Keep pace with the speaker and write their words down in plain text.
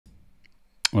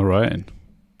All right,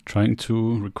 trying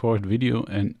to record video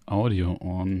and audio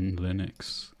on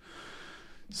Linux.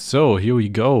 So here we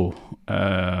go.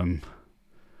 I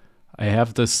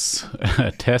have this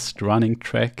test running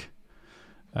track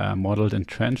modeled in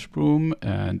TrenchBroom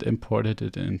and imported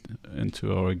it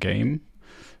into our game,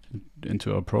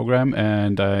 into our program,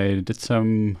 and I did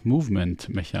some movement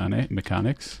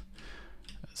mechanics.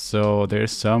 So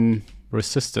there's some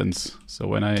resistance. So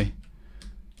when I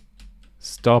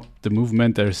stop the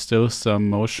movement, there's still some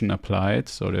motion applied.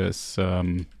 So there's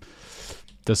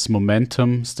this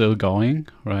momentum still going,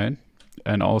 right?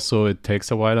 And also it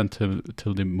takes a while until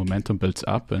the momentum builds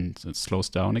up and it slows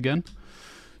down again.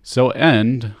 So,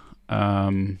 and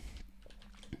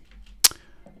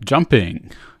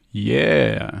jumping,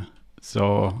 yeah.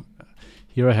 So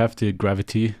here I have the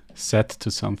gravity set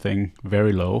to something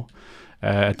very low.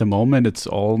 At the moment, it's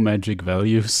all magic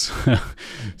values.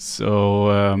 So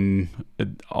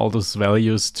all those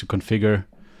values to configure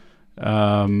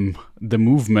the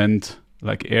movement,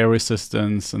 like air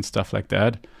resistance and stuff like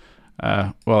that.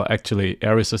 Well, actually,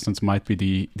 air resistance might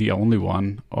be the only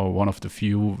one or one of the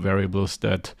few variables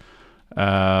that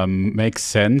make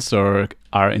sense or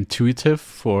are intuitive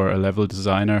for a level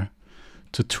designer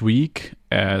to tweak,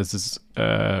 as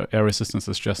air resistance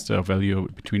is just a value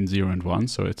between 0 and 1,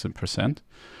 so it's in percent.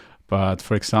 But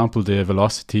for example, the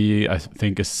velocity I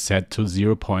think is set to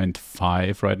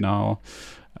 0.5 right now,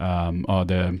 or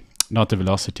not the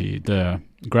velocity, the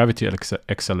gravity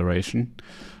acceleration.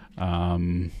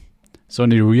 So in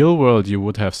the real world, you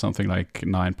would have something like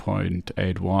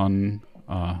 9.81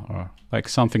 or like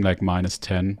something like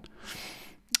 -10,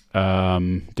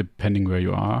 depending where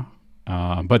you are.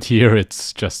 But here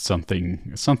it's just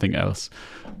something else.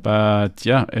 But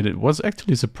yeah, it was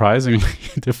actually surprisingly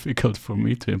difficult for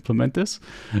me to implement this.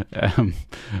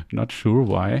 Not sure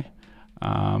why.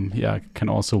 Yeah, I can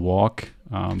also walk.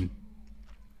 Yeah,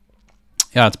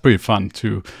 it's pretty fun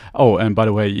too. Oh, and by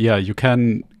the way, yeah, you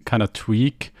can kind of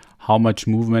tweak how much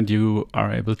movement you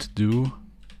are able to do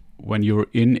when you're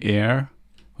in air,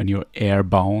 when you're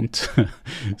airbound,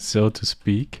 so to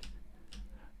speak.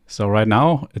 So right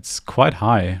now it's quite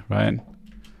high, right?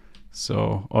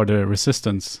 So, or the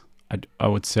resistance, I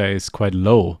would say, is quite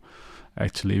low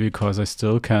actually, because I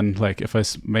still can, like, if I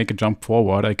make a jump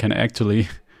forward, I can actually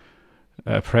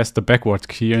press the backward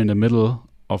key in the middle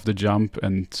of the jump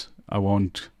and I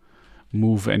won't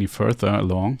move any further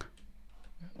along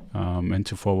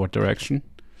into forward direction.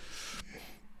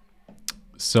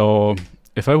 So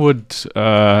if I would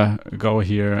go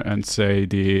here and say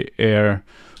the air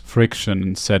friction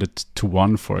and set it to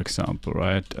 1, for example,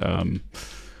 right?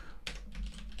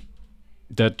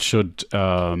 That should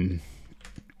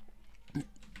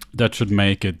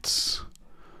make it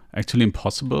actually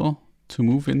impossible to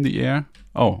move in the air.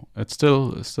 Oh, it's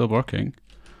still working.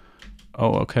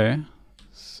 Oh, okay.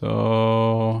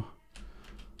 So,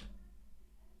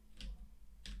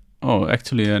 oh,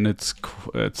 actually, and it's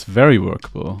very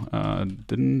workable.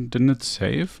 Didn't it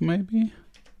save maybe?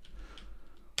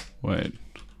 Wait.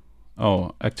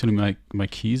 Oh, actually, my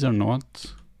keys are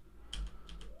not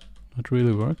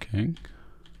really working.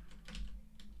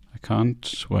 I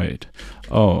can't wait.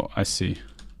 Oh, I see.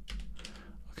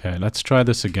 Okay, let's try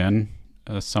this again.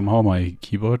 Somehow my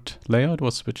keyboard layout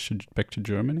was switched back to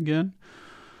German again.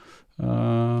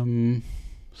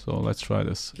 So let's try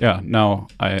this. Yeah, now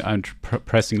I'm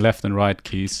pressing left and right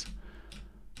keys.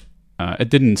 It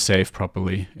didn't save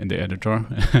properly in the editor.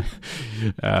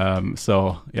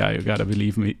 So yeah, you gotta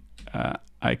believe me.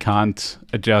 I can't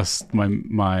adjust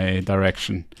my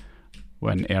direction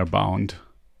when airbound.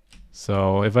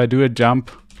 So if I do a jump,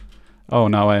 oh,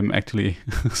 now I'm actually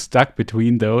stuck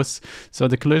between those. So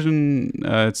the collision,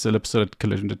 it's ellipsoid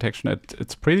collision detection.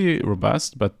 It's pretty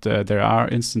robust, but there are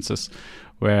instances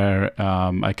where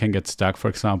I can get stuck. For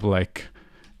example, like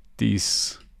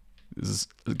these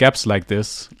gaps like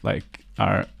this, like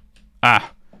are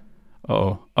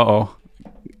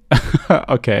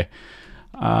okay.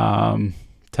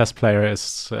 Test player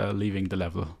is leaving the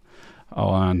level.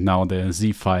 Oh, and now the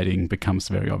Z fighting becomes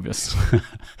very obvious.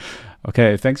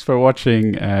 Okay, thanks for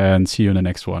watching and see you in the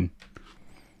next one.